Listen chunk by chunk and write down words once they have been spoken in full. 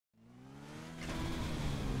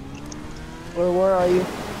Where are you?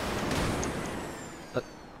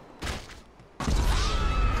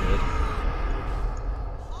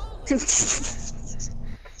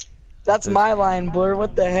 That's my line, Blur.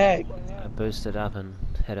 What the heck? I boosted up and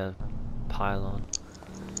hit a pylon.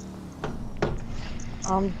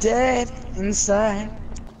 I'm dead inside.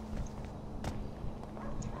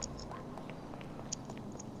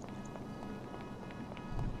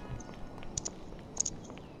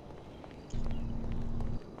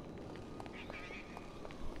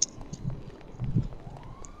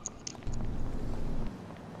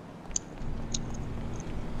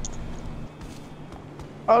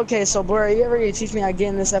 Okay, so Blur, are you ever gonna teach me how to get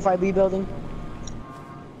in this FIB building?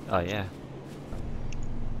 Oh yeah.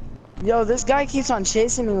 Yo, this guy keeps on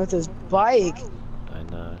chasing me with his bike. I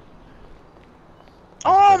know.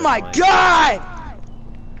 Oh my god!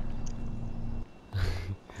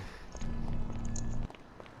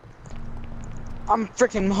 I'm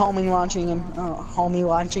freaking homing launching him. Homie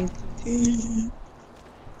launching. It's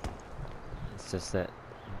just that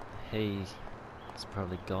he's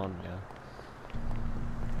probably gone now.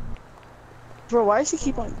 Bro, why does he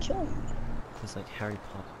keep on killing me? It's like Harry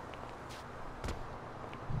Potter.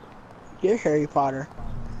 You're Harry Potter.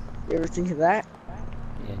 You ever think of that?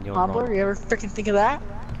 Yeah, and you're Blur, Ron. you ever freaking think of that?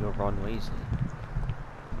 You're Ron Weasley.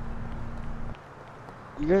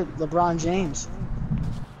 You're LeBron James.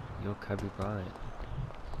 You're Kobe Bryant.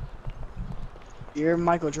 You're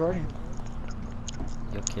Michael Jordan.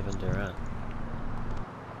 You're Kevin Durant.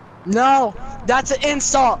 No! That's an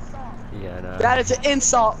insult! Yeah, I know. That is an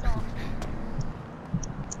insult!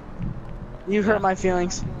 You hurt Yeah. my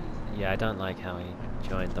feelings. Yeah, I don't like how he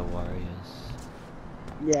joined the Warriors.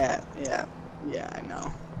 Yeah, I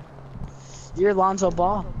know. You're Lonzo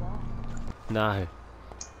Ball. No.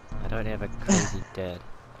 I don't have a crazy dad.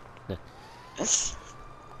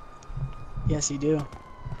 Yes, you do.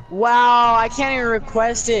 Wow, I can't even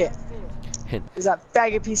request it. Is that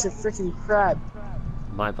faggot piece of freaking crap?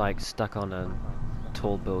 My bike's stuck on a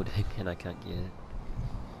tall building and I can't get it.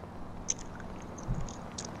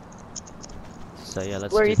 So yeah,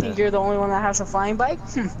 let's Where do you think the- you're the only one that has a flying bike?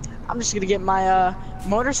 I'm just gonna get my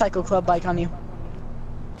motorcycle club bike on you.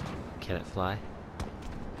 Can it fly?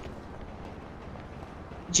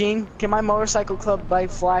 Gene, can my motorcycle club bike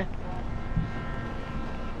fly?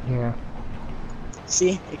 Yeah.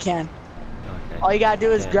 See, it can. Okay. All you gotta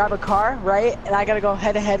do is Yeah. grab a car, right? And I gotta go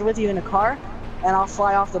head to head with you in a car, and I'll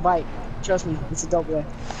fly off the bike. Trust me, it's a dope way.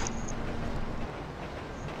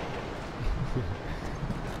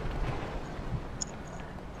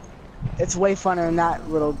 It's way funner than that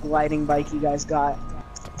little gliding bike you guys got.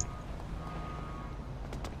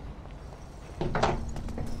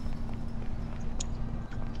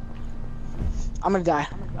 I'm gonna die.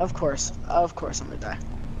 Of course I'm gonna die.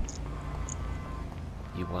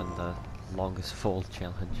 You won the longest fall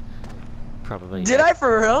challenge. Probably. Did I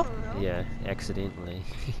for real? Yeah, accidentally.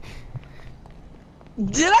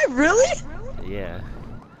 Did I really? Yeah.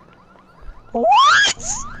 What?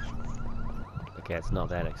 Okay, it's not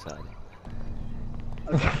that exciting.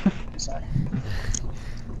 I'm sorry.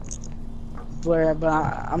 Blair, but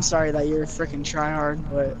I'm sorry that you're a freaking tryhard,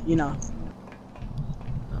 but you know.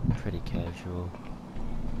 I'm pretty casual.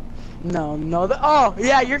 No, oh,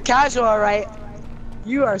 yeah, you're casual, alright.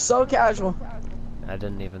 You are so casual. I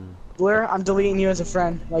didn't even. Blair, I'm deleting you as a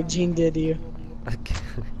friend, like Gene did to you.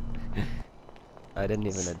 I didn't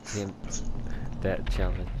even attempt that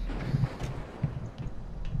challenge.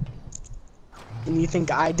 And you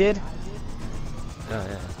think I did? Oh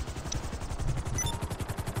yeah.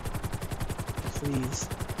 Please.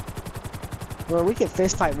 Well, we can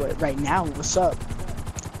fist fight right now. What's up?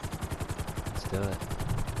 Let's do it.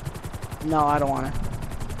 No, I don't wanna.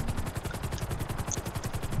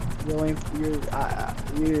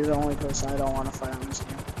 You're the only person I don't want to fight on this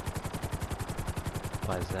game.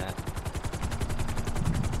 Why is that?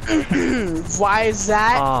 Why is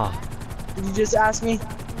that? Oh. Did you just ask me?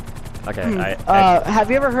 Okay. Have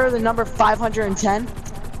you ever heard of the number 510?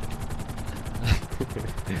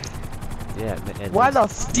 Yeah. It Why means, the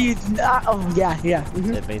f do you not? Oh yeah.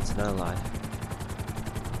 Mhm. It means no life.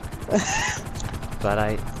 But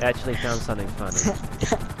I actually found something funny.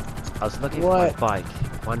 I was looking for my bike,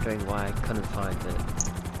 wondering why I couldn't find it,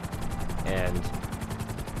 and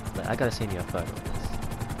I gotta send you a photo of this.